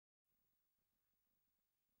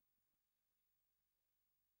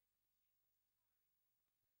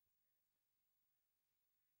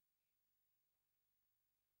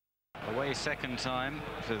Okay, second time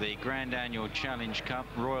for the Grand Annual Challenge Cup.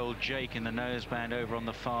 Royal Jake in the noseband over on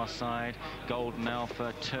the far side. Golden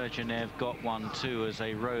Alpha, Turgenev got 1-2 as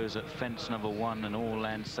they rose at fence number 1 and all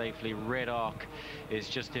land safely. Red Arc is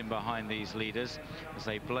just in behind these leaders as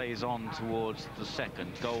they blaze on towards the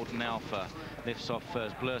second. Golden Alpha lifts off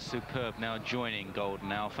first. Blur Superb now joining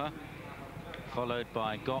Golden Alpha, followed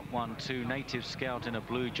by Got 1-2, Native Scout in a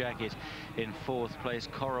blue jacket in fourth place.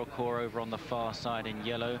 Coracor over on the far side in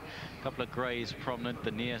yellow. A couple of greys prominent,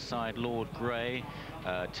 the near side Lord Grey,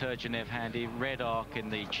 Turgenev handy, Red Arc in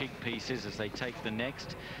the cheek pieces as they take the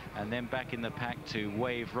next. And then back in the pack to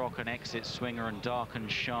Wave Rock and Exit Swinger and Dark and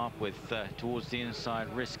Sharp with towards the inside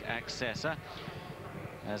Risk Accessor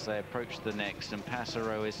as they approach the next, and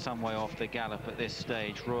Passero is some way off the gallop at this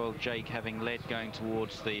stage. Royal Jake, having led going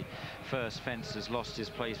towards the first fence, has lost his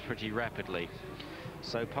place pretty rapidly.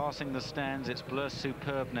 So passing the stands, it's Blur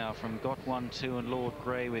Superb now from Got 1-2 and Lord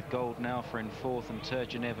Grey, with Golden Alpha in fourth and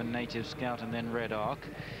Turgenev and Native Scout and then Red Arc.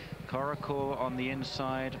 Coracor on the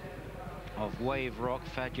inside of Wave Rock,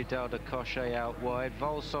 Fadjidal de Cochet out wide,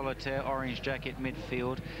 Vol Solitaire, Orange Jacket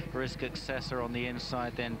midfield, Risk Accessor on the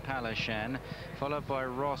inside, then Palarshan, followed by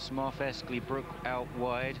Ross Moff, Eskley Brook out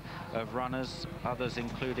wide of runners, others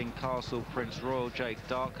including Castle Prince, Royal Jake,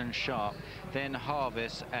 Dark and Sharp, then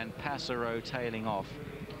Harvest and Passero tailing off.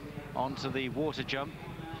 Onto the water jump,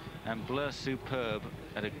 and Blur Superb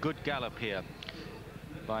at a good gallop here,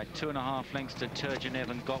 by 2.5 lengths to Turgenev,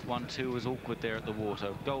 and Got 1-2 was awkward there at the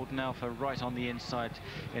water. Golden Alpha right on the inside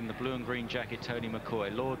in the blue and green jacket, Tony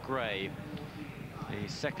McCoy. Lord Grey, the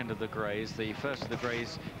second of the greys. The first of the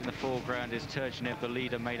greys in the foreground is Turgenev. The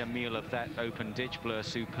leader made a meal of that open ditch. Blur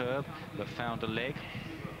Superb, but found a leg.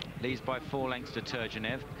 Leads by 4 lengths to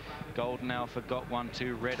Turgenev. Golden Alpha Got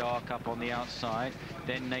 1-2, Red Arc up on the outside.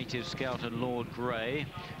 Then Native Scout and Lord Grey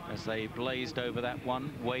as they blazed over that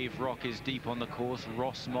one. Wave Rock is deep on the course.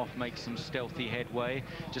 Ross Moff makes some stealthy headway.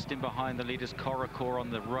 Just in behind the leaders, Coracor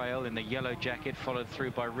on the rail in the yellow jacket, followed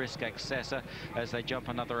through by Risk Accessor as they jump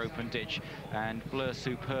another open ditch. And Blur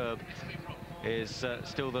Superb is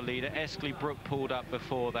still the leader. Eskley Brook pulled up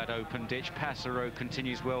before that open ditch. Passero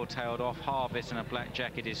continues well tailed off. Harvest in a black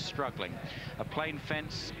jacket is struggling. A plain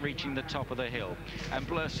fence reaching the top of the hill. And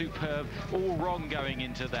Blur Superb all wrong going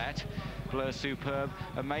into that. Blur Superb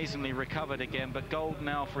amazingly recovered again, but Golden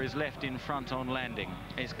Alpha is left in front on landing.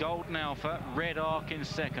 It's Golden Alpha, Red Arc in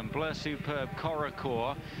second, Blur Superb,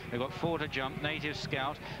 Coracor. They've got 4 to jump, Native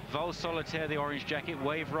Scout, Vol Solitaire, the orange jacket,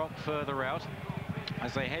 Wave Rock further out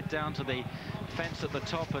as they head down to the fence at the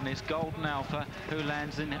top, and it's Golden Alpha who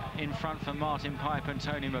lands in front for Martin Pipe and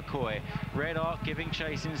Tony McCoy. Red Arc giving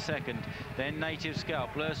chase in second, then Native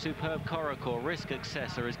Scout, Blur Superb, Coracor, Risk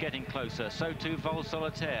Accessor is getting closer, so too Vol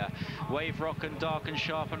Solitaire. Wave Rock and Dark and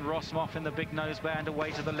Sharp and Ross Moff in the big noseband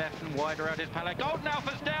away to the left, and wider out is Palak. Golden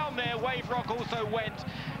Alpha's down there, Wave Rock also went,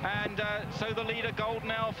 and so the leader Golden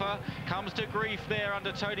Alpha comes to grief there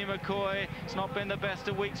under Tony McCoy. It's not been the best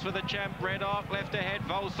of weeks for the champ. Red Arc left ahead,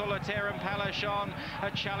 Vol Solitaire and Palarshan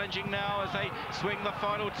are challenging now as they swing the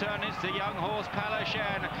final turn. It's the young horse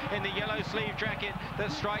Palarshan in the yellow sleeve jacket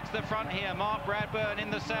that strikes the front here. Mark Bradburne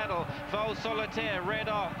in the saddle, Vol Solitaire, Red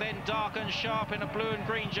Arc, then Dark and Sharp in a blue and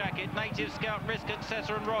green jacket. Native Scout, Risk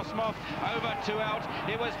Accessor and Ross Moff over 2 out.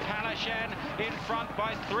 It was Palarshan in front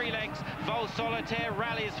by 3 lengths. Vol Solitaire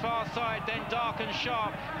rallies far side, then Dark and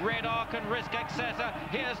Sharp, Red Arc and Risk Accessor.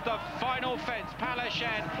 Here's the final fence.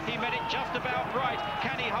 Palarshan, he met it just about right.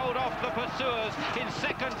 Can he hold off the pursuers? In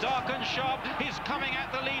second, Dark and Sharp is coming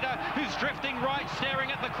at the leader, who's drifting right,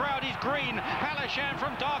 staring at the crowd. He's green. Palarshan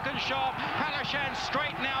from Dark and Sharp. Palarshan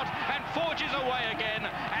straighten out and forges away again,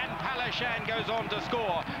 and Palarshan goes on to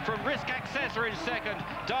score. From Risk Accessor in second,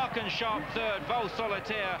 Dark and Sharp third, Vol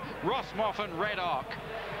Solitaire, Ross Moff and Red Arc.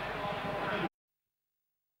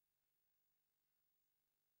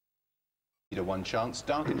 One chance,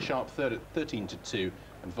 Dark and Sharp third at 13-2,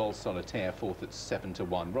 and Vol Solitaire fourth at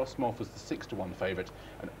 7-1. Ross Moff was the 6-1 favourite,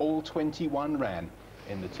 and all 21 ran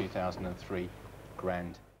in the 2003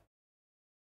 Grand